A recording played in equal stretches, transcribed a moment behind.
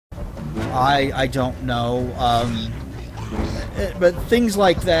I don't know. But things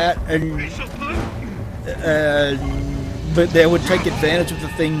like that, and but they would take advantage of the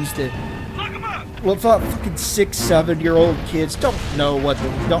things that, well, fucking 6, 7-year-old kids don't know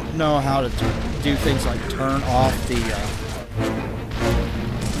how to do things like turn off the.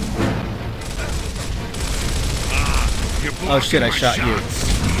 Oh shit! I shot you.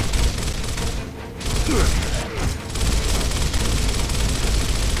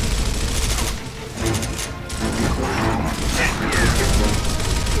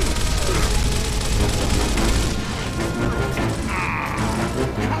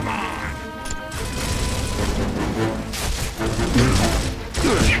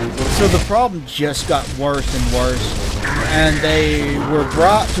 So the problem just got worse and worse, and they were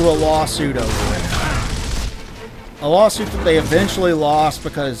brought to a lawsuit over it. A lawsuit that they eventually lost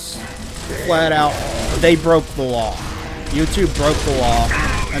because, flat out, they broke the law. YouTube broke the law,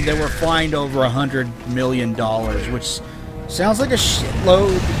 and they were fined over $100 million, which sounds like a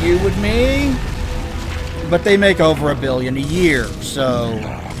shitload to you and me, but they make over $1 billion a year, so...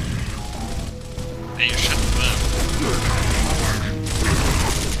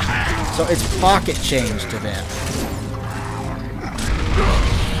 So it's pocket change to them.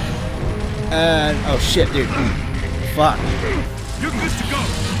 And, oh shit, dude. Fuck. You're good to go.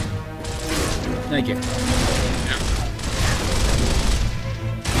 Thank you.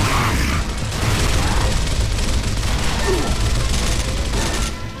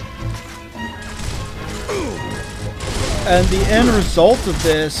 And the end result of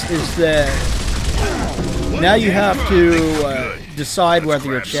this is that now you have to decide whether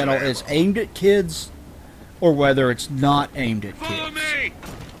your channel is aimed at kids or whether it's not aimed at kids.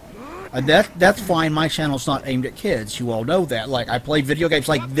 And that's fine. My channel's not aimed at kids. You all know that. Like, I play video games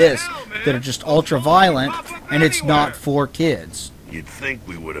like this that are just ultra violent, and it's not for kids. You'd think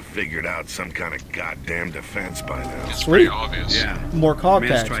we would have figured out some kind of goddamn defense by now. It's Sweet. pretty obvious. Yeah. More cog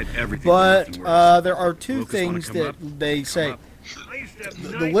Man's tags. tried everything But that works. there are two Lucas wanna things come that up? they say.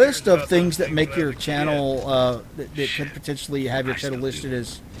 The list of things that make your channel, that could potentially have your channel listed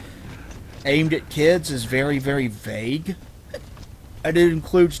as aimed at kids is very, very vague. And it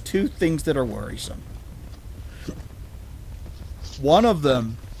includes two things that are worrisome. One of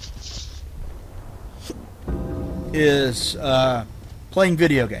them is playing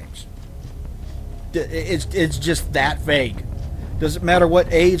video games. It's just that vague. Doesn't matter what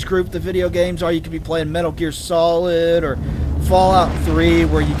age group the video games are. You could be playing Metal Gear Solid or Fallout 3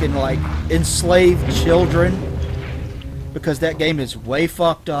 where you can, like, enslave children because that game is way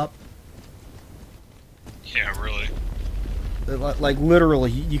fucked up. Yeah, really. Like,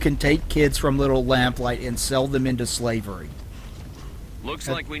 literally, you can take kids from Little Lamplight and sell them into slavery. Looks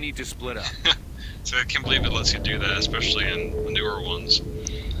like we need to split up. So I can't believe it lets you do that, especially in the newer ones.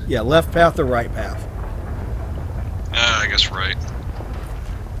 Yeah, left path or right path? I guess right.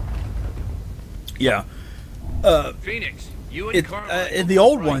 Yeah. Phoenix, you and Carl. In the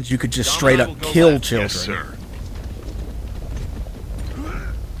old ones, you could just straight up kill children. Yes, sir.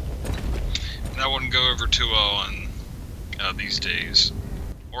 That wouldn't go over too well on these days,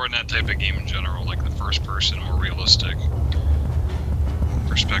 or in that type of game in general, like the first person, more realistic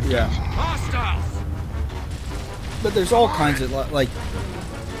perspective. Yeah. Hostiles. But there's all kinds of, like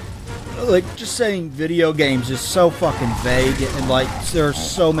just saying video games is so fucking vague, and like there are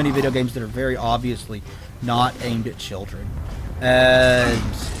so many video games that are very obviously not aimed at children, and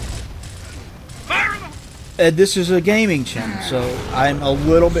this is a gaming channel, so I'm a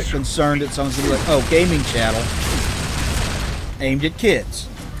little bit concerned that someone's gonna be like, oh, gaming channel aimed at kids.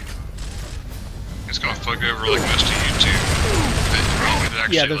 It's gonna fuck over like most of YouTube.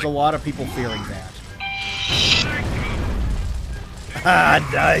 Yeah, there's a lot of people fearing that. Ah,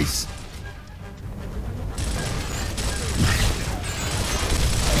 nice.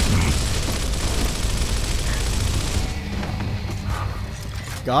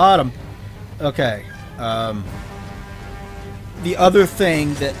 Got him. Okay. The other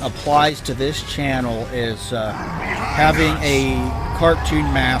thing that applies to this channel is having a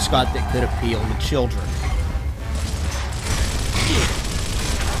cartoon mascot that could appeal to children.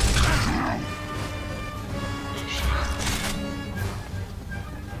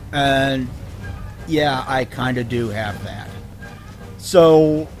 And yeah, I kind of do have that.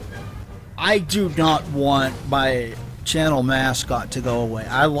 So I do not want my channel mascot to go away.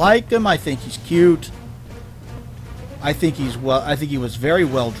 I like him. I think he's cute. I think he was very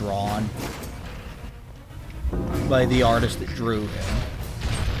well drawn by the artist that drew him.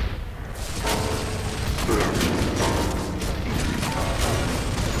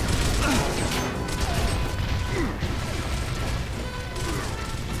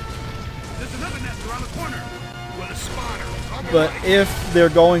 around the corner. With a spotter. On the But right. if they're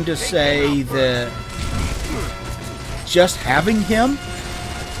going to say that just having him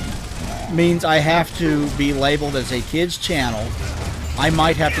means I have to be labeled as a kids channel, I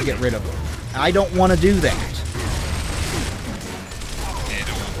might have to get rid of him. I don't want to do that. Yeah, you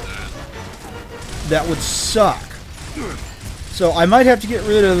don't want that. That would suck. So I might have to get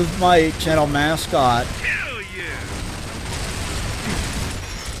rid of my channel mascot. Hell yeah.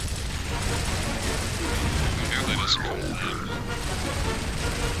 Here, let us go with them.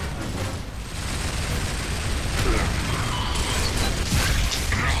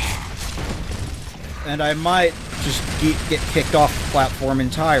 And I might just get kicked off the platform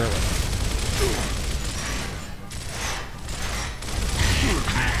entirely.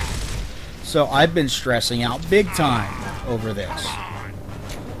 So I've been stressing out big time over this.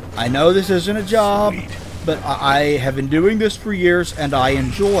 I know this isn't a job, but I have been doing this for years and I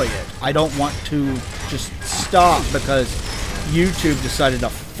enjoy it. I don't want to just stop because YouTube decided to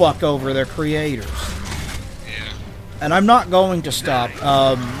fuck over their creators. Yeah. And I'm not going to stop.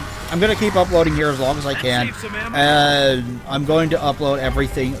 I'm going to keep uploading here as long as I can. And I'm going to upload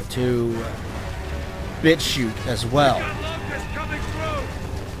everything to BitChute as well.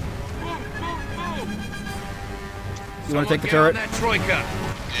 You want to take the turret? That Troika.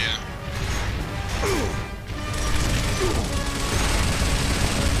 Yeah.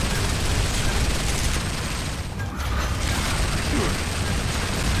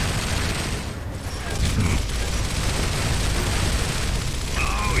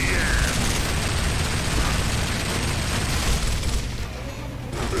 Oh yeah.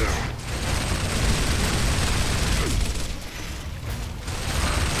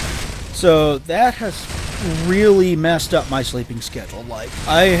 So that has really messed up my sleeping schedule. Like,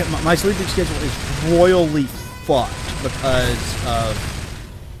 my sleeping schedule is royally fucked because of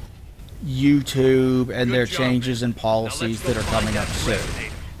YouTube and their changes in policies that are coming up soon.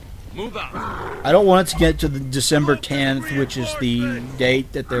 Move out. I don't want it to get to the December 10th, which is the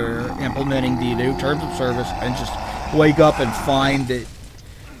date that they're implementing the new terms of service, and just wake up and find that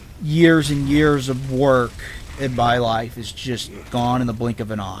years and years of work in my life is just gone in the blink of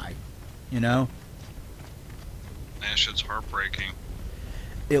an eye. You know? That shit's heartbreaking.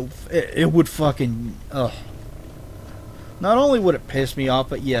 It would fucking, ugh. Not only would it piss me off,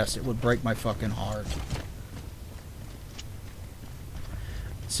 but yes, it would break my fucking heart.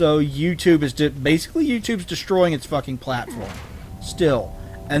 So YouTube is basically YouTube's destroying its fucking platform, still,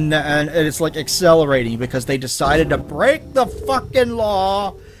 and it's like accelerating because they decided to break the fucking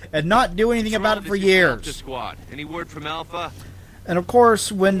law and not do anything about it for years. Squad. Any word from Alpha? And of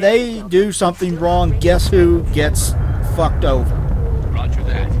course, when they do something wrong, guess who gets fucked over? Roger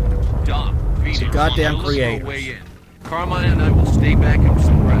that. Dom, Phoenix. The goddamn Let's go creators. way in. Carmine and I will stay back and get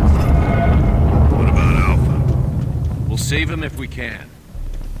some rest. What about Alpha? We'll save him if we can.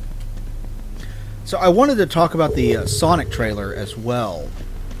 So I wanted to talk about the Sonic trailer as well.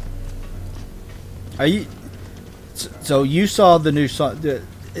 So you saw the new Sonic?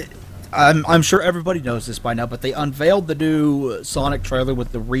 I'm sure everybody knows this by now, but they unveiled the new Sonic trailer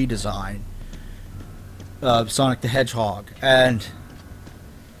with the redesign of Sonic the Hedgehog, and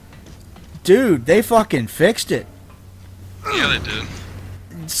dude, they fucking fixed it. Yeah, they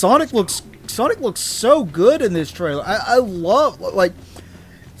did. Sonic looks so good in this trailer. I love, like,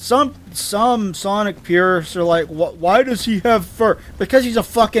 some Sonic purists are like, why does he have fur? Because he's a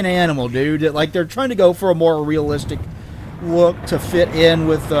fucking animal, dude. Like, they're trying to go for a more realistic look to fit in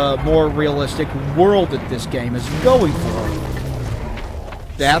with the more realistic world that this game is going for.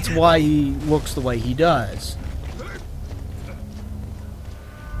 That's why he looks the way he does.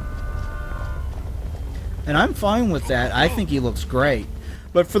 And I'm fine with that. I think he looks great.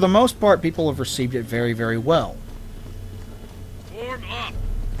 But for the most part, people have received it very, very well. Form up.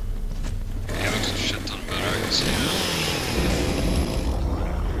 Yeah, it looks a shit ton better, I can see that.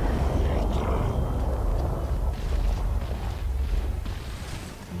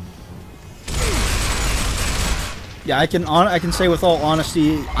 Yeah, I can say with all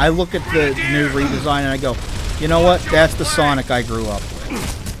honesty, I look at the new redesign and I go, you know what? That's the Sonic I grew up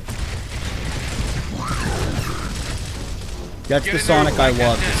with. That's the Sonic I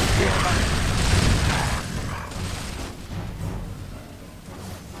loved as a kid.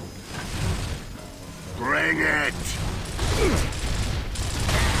 Bring it!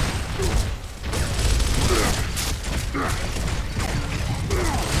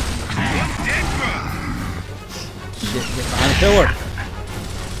 Shit, get behind the pillar.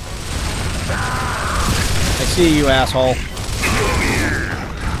 I see you, asshole.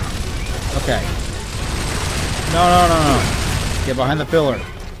 Okay. No. Get behind the pillar.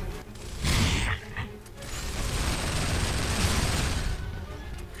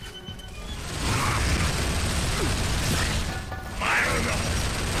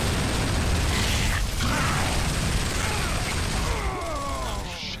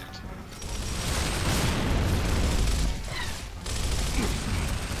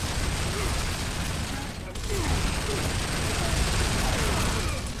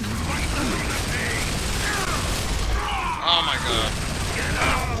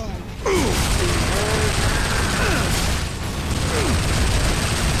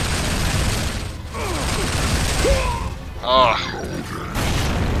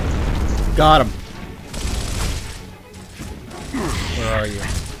 Got him. Where are you?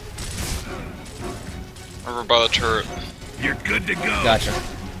 Over by the turret. You're good to go. Gotcha.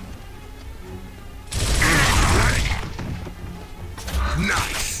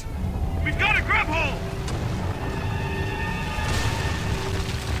 Nice. We've got a grab hole.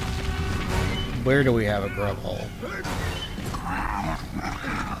 Where do we have a grub hole?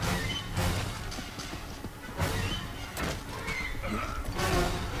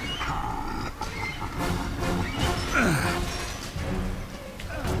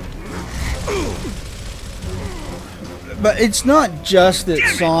 But it's not just that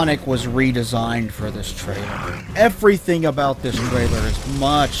Sonic was redesigned for this trailer. Everything about this trailer is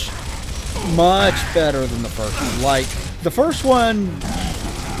much, much better than the first one. Like, the first one,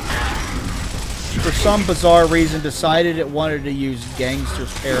 for some bizarre reason, decided it wanted to use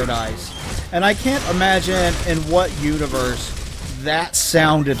Gangster's Paradise. And I can't imagine in what universe that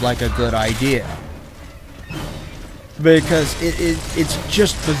sounded like a good idea. Because it's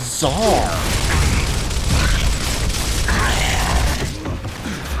just bizarre.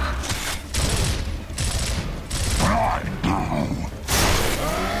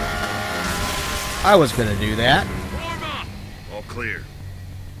 I was gonna do that. All clear.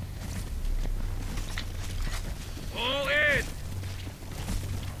 All in.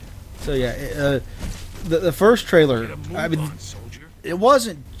 So yeah, the first trailer, I mean, it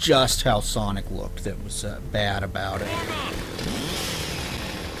wasn't just how Sonic looked that was bad about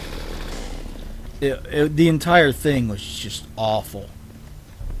it. The entire thing was just awful.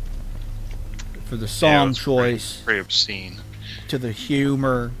 For the song choice, Very obscene. to the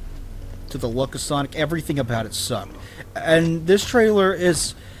humor, to the look of Sonic, everything about it sucked. And this trailer it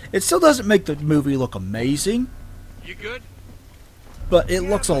still doesn't make the movie look amazing, You good? but it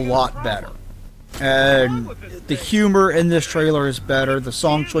looks a lot better. And the humor in this trailer is better. The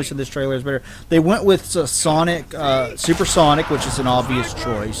song choice in this trailer is better. They went with Sonic, Super Sonic, which is an obvious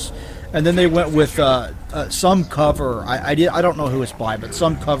choice. And then they went with some cover. I don't know who it's by, but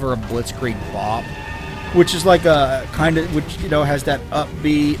some cover of Blitzkrieg Bop, which is like a kind of, which, you know, has that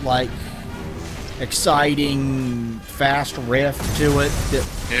upbeat, like, exciting, fast riff to it.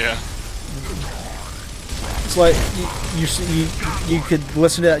 Yeah. It's like you could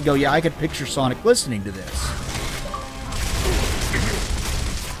listen to that and go, yeah, I could picture Sonic listening to this.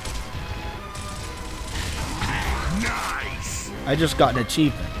 Nice. I just got an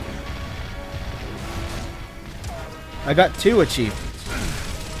achievement. I got 2 achievements.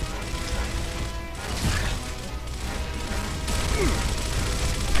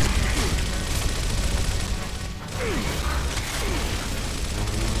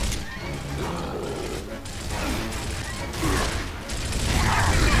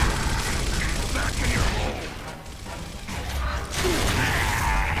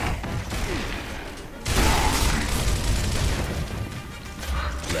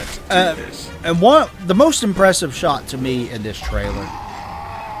 And the most impressive shot to me in this trailer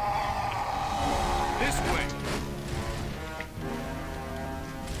This way.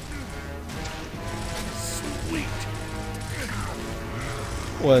 Sweet.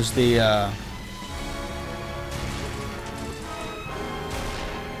 was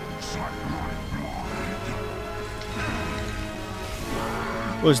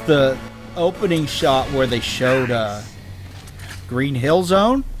the opening shot where they showed Green Hill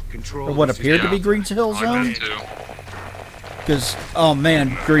Zone, Control. or what appeared to Yeah. be Green Hill I Zone. did too. Because, oh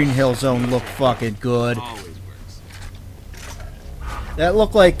man, Green Hill Zone looked fucking good. Always works. That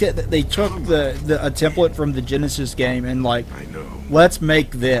looked like they took a template from the Genesis game and like, I know. let's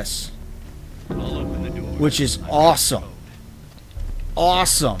make this, I'll open the door. which is awesome.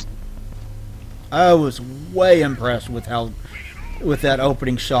 Awesome. I was way impressed with that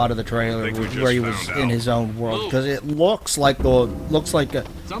opening shot of the trailer Think we just where he was found in out. his own world, because it looks like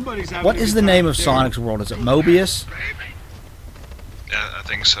Somebody's having what a is good the time name of staring. Sonic's world? Is it Mobius? Yeah, I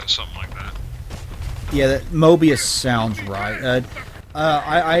think so. Something like that. Yeah, that Mobius sounds right.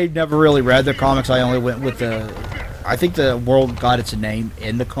 I never really read the comics. I only went with I think the world got its name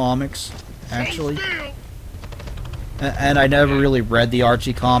in the comics, actually. And I never really read the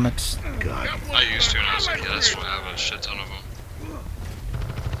Archie comics. God. I used to when I was a kid. I still have a shit ton of them.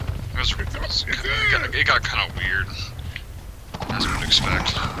 It got kind of weird, as you would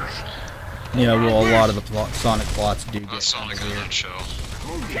expect. You know, well, a lot of the Sonic plots do That's get Sonic in a weird. nutshell.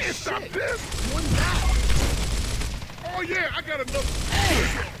 Can't stop this. One down. Oh yeah, I got another.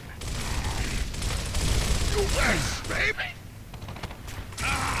 You West, baby.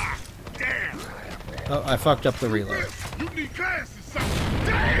 Ah, damn. Oh, I fucked up the reload. You need glasses, son.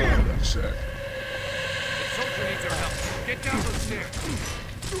 Damn. That's it. The soldier needs our help. Get down those stairs.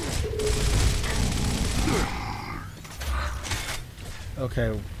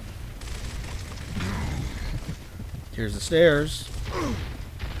 Okay. Here's the stairs.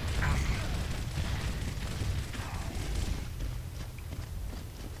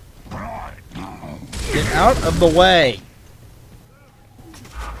 Get out of the way.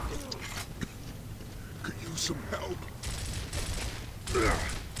 Could use some help.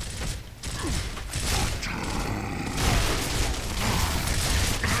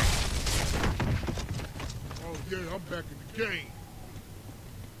 Oh yeah, I'm back in the game.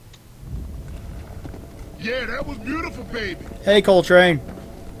 Yeah, that was beautiful, baby. Hey, Coltrane.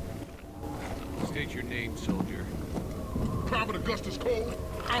 State your name, soldier. Private Augustus Cole,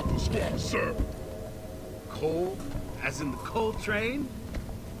 Alpha Squad, sir. Coal? As in the coal train?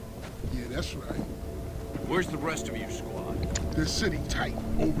 Yeah, that's right. Where's the rest of your squad? They're sitting tight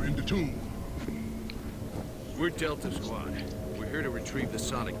over in the tomb. We're Delta Squad. We're here to retrieve the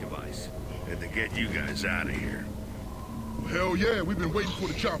sonic device. And to get you guys out of here. Hell yeah, we've been waiting for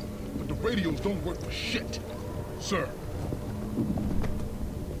the chopper, but the radios don't work for shit. Sir,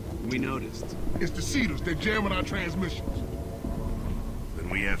 We noticed. it's the Cedars. They're jamming our transmissions. Then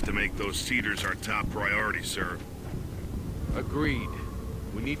we have to make those cedars our top priority, sir. Agreed.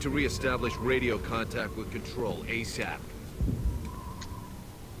 We need to re-establish radio contact with Control ASAP.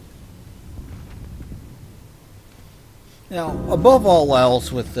 Now, above all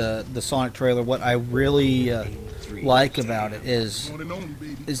else with the Sonic trailer, what I really like about it is On and on,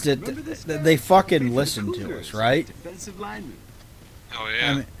 baby. that they fucking listen to us, right? Defensive lineman. Oh I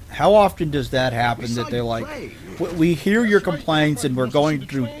yeah. mean, how often does that happen that they're like, we hear your complaints and we're going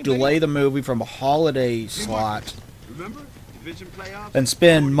to delay the movie from a holiday slot Remember? Division playoffs? and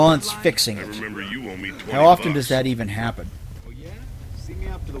spend months fixing I it? remember you owe me 20 How often bucks. does that even happen? Oh yeah? See me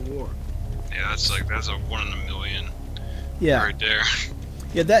after the war. Yeah, that's a 1 in a million Yeah, right there.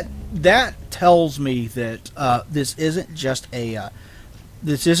 yeah. That tells me that this isn't just a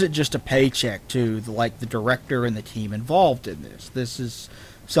paycheck to the director and the team involved in this. This is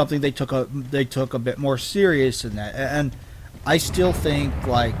something they took a bit more serious than that, and I still think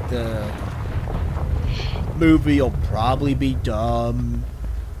like the movie will probably be dumb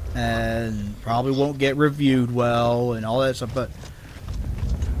and probably won't get reviewed well and all that stuff. But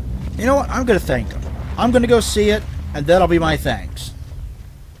you know what? I'm gonna thank them. I'm gonna go see it, and that'll be my thanks.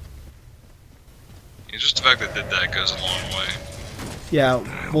 Yeah, just the fact that they did that goes a long way.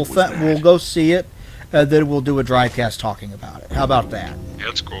 Yeah, we'll go see it, and then we'll do a Drivecast talking about it. How about that? Yeah,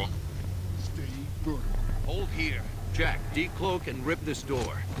 that's cool. Stay vertical. Hold here. Jack, decloak and rip this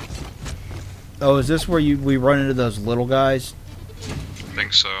door. Oh, is this where we run into those little guys? I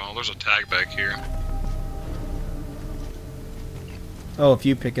think so. There's a tag back here. Oh, if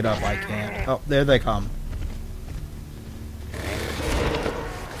you pick it up, I can't. Oh, there they come.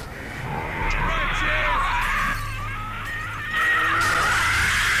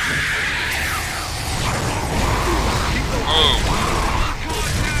 Oh,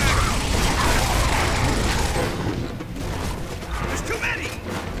 There's too many!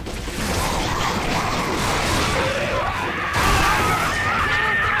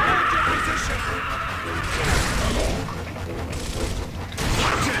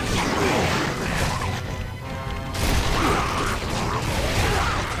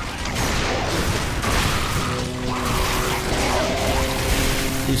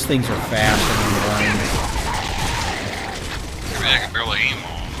 These things are fast and annoying. I mean, I can barely aim.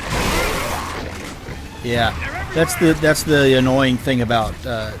 Yeah, that's the annoying thing about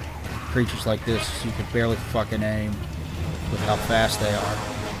creatures like this. You can barely fucking aim with how fast they are.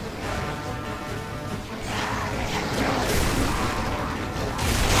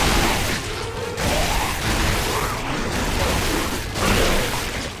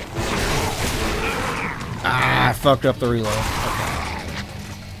 Ah, I fucked up the reload. Okay.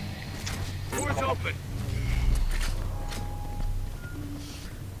 Door's open.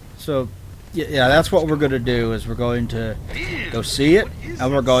 So, yeah, that's what we're going to do, is we're going to go see it,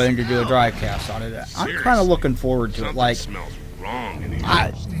 and we're going to do a drive cast on it. I'm kind of looking forward to it. Something Like, smells wrong in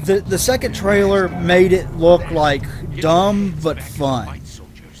here. the second trailer made it look like dumb but fun. Fight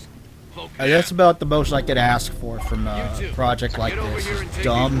soldiers. Okay. And that's about the most I could ask for from a project like this. Is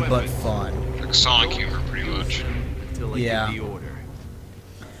dumb but fun. Like Sonic humor, pretty much. Until I Yeah. give the order.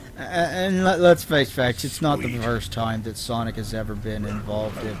 And let's face facts, it's not the first time that Sonic has ever been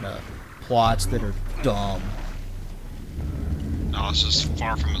involved in plots that are dumb. No, this is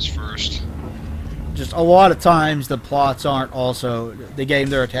far from his first. Just a lot of times the plots aren't also, the game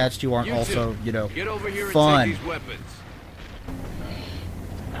they're attached to aren't You also, two, get over here and fun. take these weapons.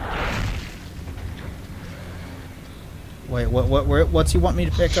 Wait, what's he want me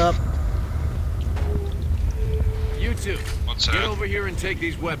to pick up? You two, What's get that? over here and take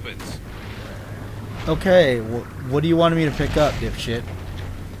these weapons. Okay, what do you want me to pick up, dipshit?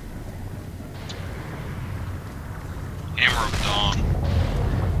 Hammer of Dawn.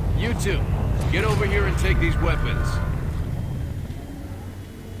 You two, get over here and take these weapons.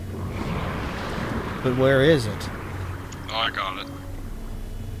 But where is it? Oh, I got it.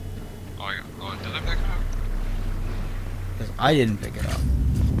 Oh, did I pick it up? Because I didn't pick it up.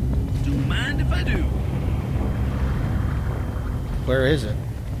 Don't mind if I do. Where is it?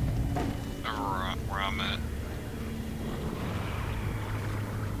 Over where I'm at.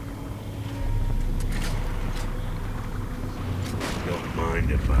 Don't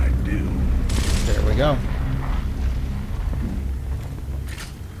mind if I do. There we go.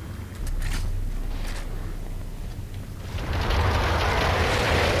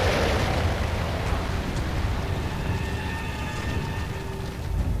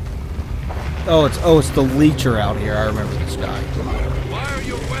 Oh, it's the Leecher out here. I remember this guy. Fire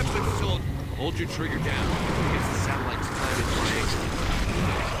your weapons, soldier. Hold your trigger down. It's the satellite's planted flanks.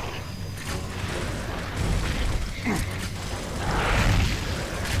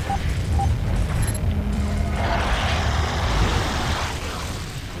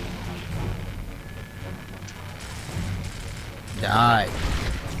 Die.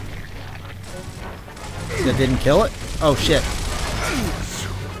 That didn't kill it? Oh shit.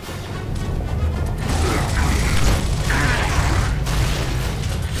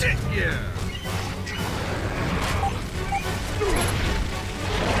 Shit, yeah.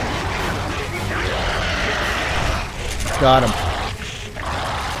 Got him.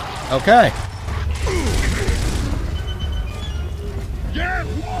 Okay. Yeah,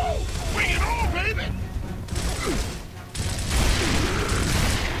 whoa! Bring it on, baby!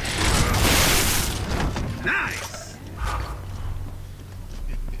 Nice.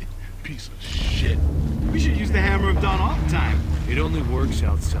 Piece of shit. We should use the Hammer of Dawn all the time. It only works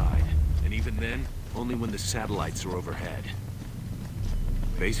outside, and even then, only when the satellites are overhead.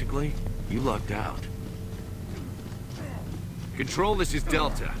 Basically, you lucked out. Control, this is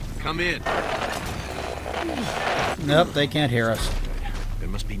Delta. Come in. Nope, they can't hear us. There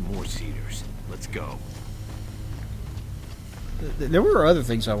must be more Cedars. Let's go. There were other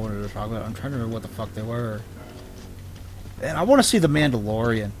things I wanted to talk about. I'm trying to remember what the fuck they were. And I want to see The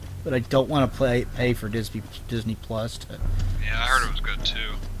Mandalorian, but I don't want to pay for Disney Plus. Yeah, I heard it was good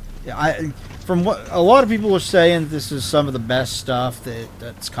too. Yeah, from what a lot of people are saying, this is some of the best stuff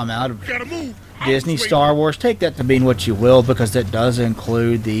that's come out of Gotta move. Disney Star Wars. Take that to mean what you will, because that does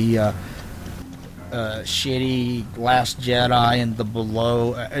include the shitty Last Jedi and the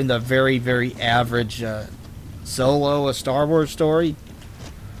below and the very, very average Solo, a Star Wars story.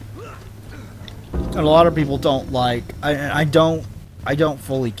 And a lot of people don't like. I don't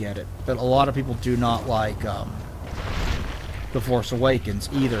fully get it, but a lot of people do not like The Force Awakens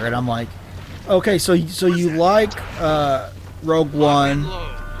either. And I'm like, okay, so you like Rogue One.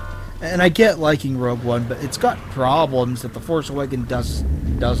 And I get liking Rogue One, but it's got problems that The Force Awakens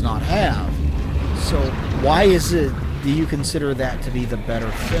does not have. So why is it? Do you consider that to be the better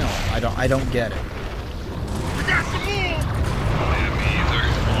film? I don't get it. We got some more! Yeah, me either,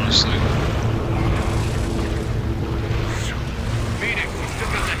 honestly. Phoenix, you still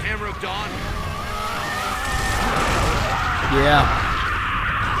got the Hammer of Dawn? Yeah.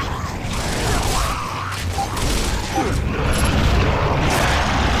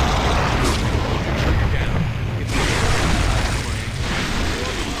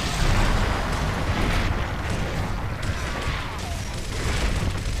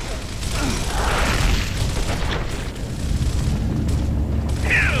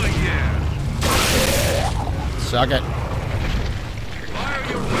 Hell yeah! Suck it. Fire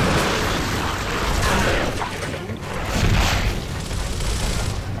your weapons!